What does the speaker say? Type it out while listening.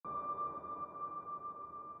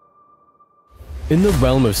In the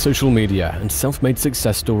realm of social media and self-made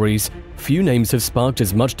success stories, few names have sparked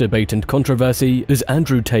as much debate and controversy as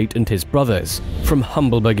Andrew Tate and his brothers. From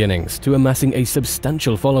humble beginnings to amassing a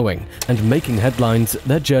substantial following and making headlines,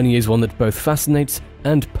 their journey is one that both fascinates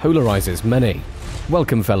and polarizes many.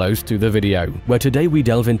 Welcome, fellows, to the video, where today we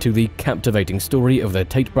delve into the captivating story of the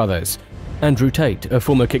Tate Brothers. Andrew Tate, a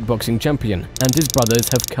former kickboxing champion, and his brothers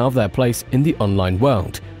have carved their place in the online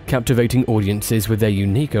world, captivating audiences with their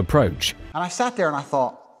unique approach. And I sat there and I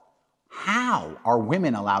thought, how are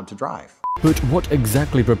women allowed to drive? But what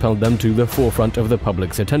exactly propelled them to the forefront of the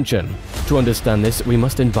public's attention? To understand this, we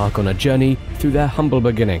must embark on a journey through their humble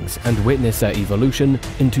beginnings and witness their evolution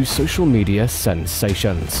into social media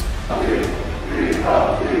sensations.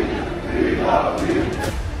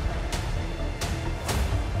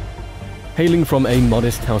 Hailing from a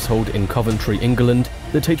modest household in Coventry, England,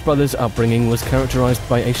 the Tate brothers' upbringing was characterized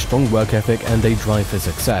by a strong work ethic and a drive for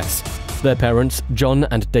success. Their parents, John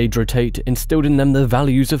and Andrew Tate, instilled in them the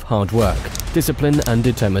values of hard work, discipline and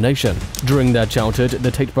determination. During their childhood,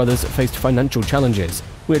 the Tate brothers faced financial challenges,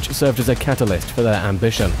 which served as a catalyst for their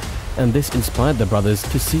ambition, and this inspired the brothers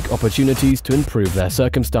to seek opportunities to improve their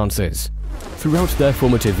circumstances. Throughout their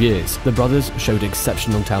formative years, the brothers showed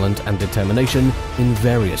exceptional talent and determination in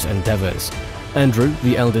various endeavors. Andrew,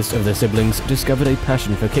 the eldest of the siblings, discovered a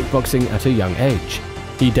passion for kickboxing at a young age.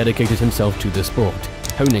 He dedicated himself to the sport,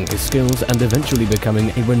 honing his skills and eventually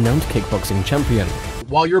becoming a renowned kickboxing champion.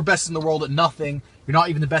 While you're best in the world at nothing, you're not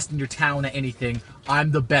even the best in your town at anything,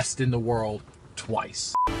 I'm the best in the world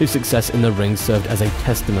twice. His success in the ring served as a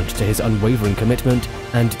testament to his unwavering commitment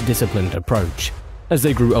and disciplined approach. As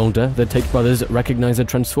they grew older, the Tate brothers recognized the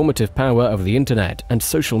transformative power of the internet and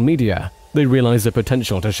social media. They realized the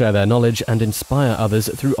potential to share their knowledge and inspire others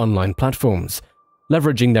through online platforms.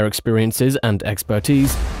 Leveraging their experiences and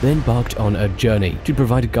expertise, they embarked on a journey to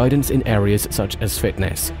provide guidance in areas such as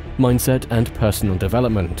fitness, mindset, and personal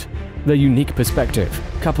development. Their unique perspective,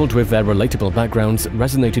 coupled with their relatable backgrounds,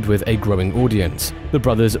 resonated with a growing audience. The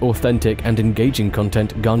brothers' authentic and engaging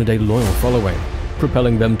content garnered a loyal following,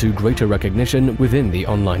 propelling them to greater recognition within the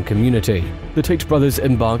online community. The Tate brothers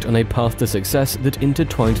embarked on a path to success that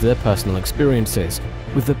intertwined their personal experiences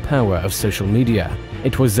with the power of social media.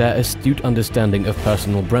 It was their astute understanding of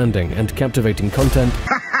personal branding and captivating content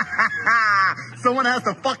Someone has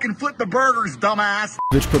to fucking flip the burgers, dumbass!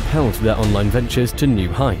 that propelled their online ventures to new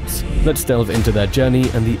heights. Let's delve into their journey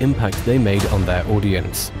and the impact they made on their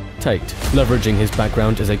audience. Tate, leveraging his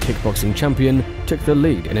background as a kickboxing champion, took the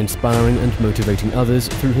lead in inspiring and motivating others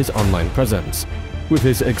through his online presence. With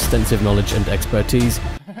his extensive knowledge and expertise,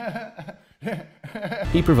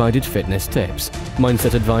 he provided fitness tips,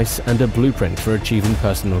 mindset advice, and a blueprint for achieving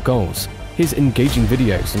personal goals. His engaging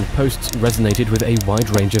videos and posts resonated with a wide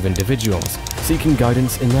range of individuals seeking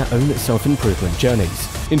guidance in their own self-improvement journeys.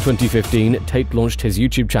 In 2015, Tate launched his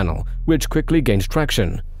YouTube channel, which quickly gained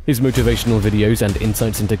traction. His motivational videos and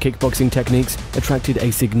insights into kickboxing techniques attracted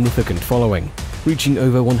a significant following, reaching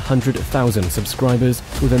over 100,000 subscribers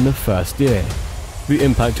within the first year. The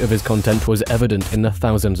impact of his content was evident in the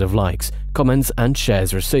thousands of likes, comments, and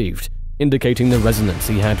shares received, indicating the resonance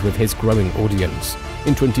he had with his growing audience.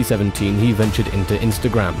 In 2017, he ventured into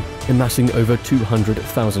Instagram, amassing over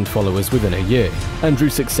 200,000 followers within a year.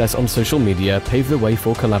 Andrew's success on social media paved the way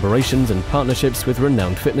for collaborations and partnerships with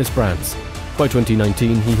renowned fitness brands. By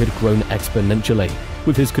 2019, he had grown exponentially,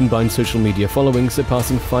 with his combined social media following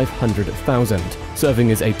surpassing 500,000, serving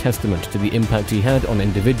as a testament to the impact he had on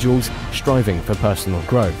individuals striving for personal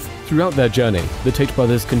growth. Throughout their journey, the Tate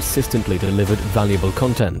brothers consistently delivered valuable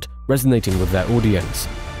content, resonating with their audience.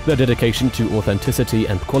 Their dedication to authenticity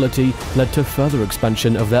and quality led to further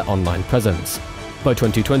expansion of their online presence. By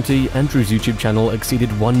 2020, Andrew's YouTube channel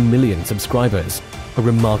exceeded 1 million subscribers, a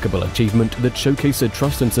remarkable achievement that showcased the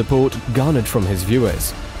trust and support garnered from his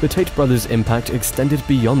viewers. The Tate brothers' impact extended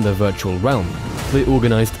beyond the virtual realm. They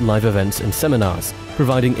organized live events and seminars,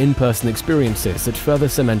 providing in-person experiences that further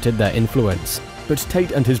cemented their influence. But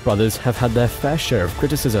Tate and his brothers have had their fair share of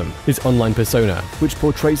criticism. His online persona, which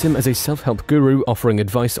portrays him as a self-help guru offering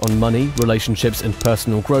advice on money, relationships, and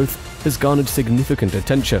personal growth, has garnered significant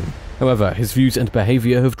attention. However, his views and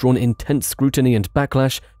behavior have drawn intense scrutiny and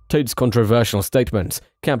backlash. Tate's controversial statements,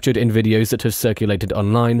 captured in videos that have circulated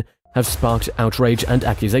online, have sparked outrage and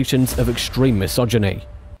accusations of extreme misogyny.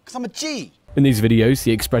 'Cause I'm a G! In these videos,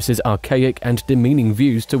 he expresses archaic and demeaning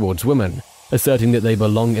views towards women, asserting that they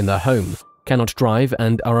belong in the home, cannot drive,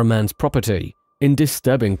 and are a man's property. In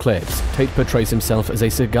disturbing clips, Tate portrays himself as a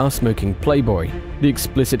cigar-smoking playboy. The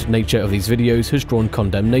explicit nature of these videos has drawn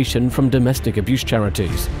condemnation from domestic abuse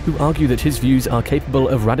charities, who argue that his views are capable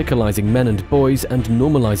of radicalizing men and boys and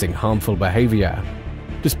normalizing harmful behavior.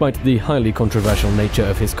 Despite the highly controversial nature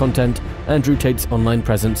of his content, Andrew Tate's online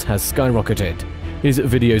presence has skyrocketed. His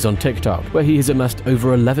videos on TikTok, where he has amassed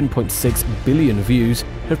over 11.6 billion views,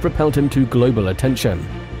 have propelled him to global attention.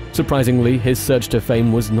 Surprisingly, his surge to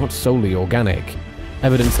fame was not solely organic.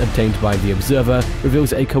 Evidence obtained by The Observer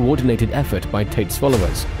reveals a coordinated effort by Tate's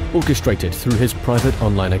followers, orchestrated through his private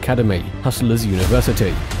online academy, Hustlers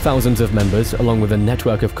University. Thousands of members, along with a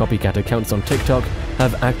network of copycat accounts on TikTok,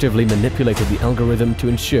 have actively manipulated the algorithm to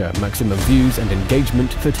ensure maximum views and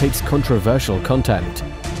engagement for Tate's controversial content.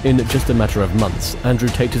 In just a matter of months, Andrew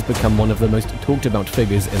Tate has become one of the most talked about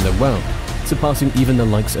figures in the world, surpassing even the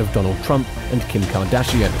likes of Donald Trump and Kim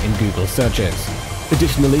Kardashian in Google searches.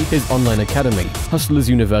 Additionally, his online academy, Hustlers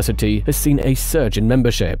University, has seen a surge in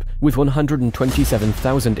membership, with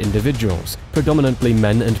 127,000 individuals, predominantly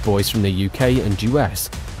men and boys from the UK and US,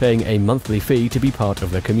 paying a monthly fee to be part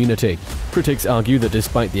of the community. Critics argue that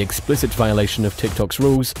despite the explicit violation of TikTok's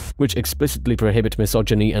rules, which explicitly prohibit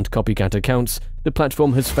misogyny and copycat accounts, the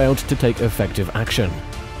platform has failed to take effective action.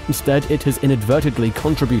 Instead, it has inadvertently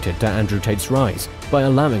contributed to Andrew Tate's rise by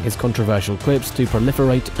allowing his controversial clips to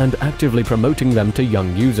proliferate and actively promoting them to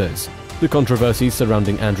young users. The controversies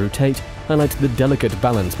surrounding Andrew Tate highlight the delicate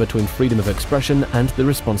balance between freedom of expression and the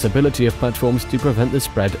responsibility of platforms to prevent the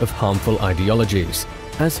spread of harmful ideologies.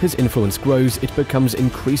 As his influence grows, it becomes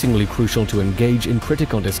increasingly crucial to engage in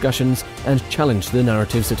critical discussions and challenge the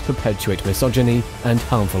narratives that perpetuate misogyny and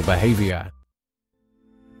harmful behavior.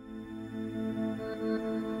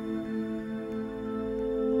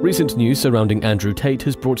 Recent news surrounding Andrew Tate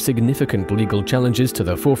has brought significant legal challenges to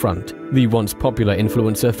the forefront. The once popular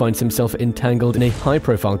influencer finds himself entangled in a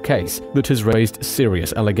high-profile case that has raised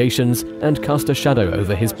serious allegations and cast a shadow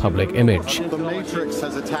over his public image. The Matrix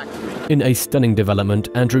has attacked me. In a stunning development,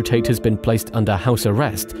 Andrew Tate has been placed under house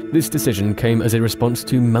arrest. This decision came as a response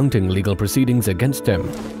to mounting legal proceedings against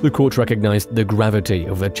him. The court recognized the gravity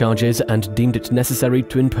of the charges and deemed it necessary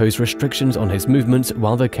to impose restrictions on his movements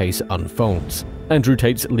while the case unfolds. Andrew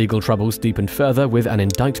Tate's legal troubles deepened further with an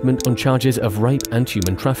indictment on charges of rape and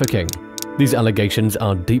human trafficking. These allegations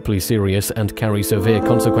are deeply serious and carry severe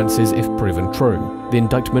consequences if proven true. The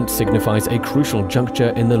indictment signifies a crucial juncture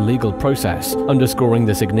in the legal process, underscoring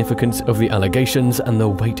the significance of the allegations and the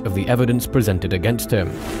weight of the evidence presented against him.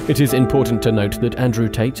 It is important to note that Andrew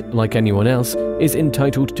Tate, like anyone else, is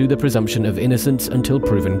entitled to the presumption of innocence until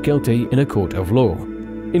proven guilty in a court of law.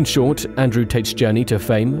 In short, Andrew Tate's journey to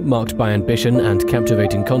fame, marked by ambition and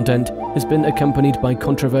captivating content, has been accompanied by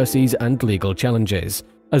controversies and legal challenges.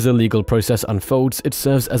 As the legal process unfolds, it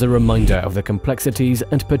serves as a reminder of the complexities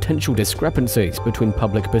and potential discrepancies between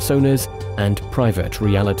public personas and private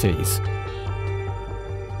realities.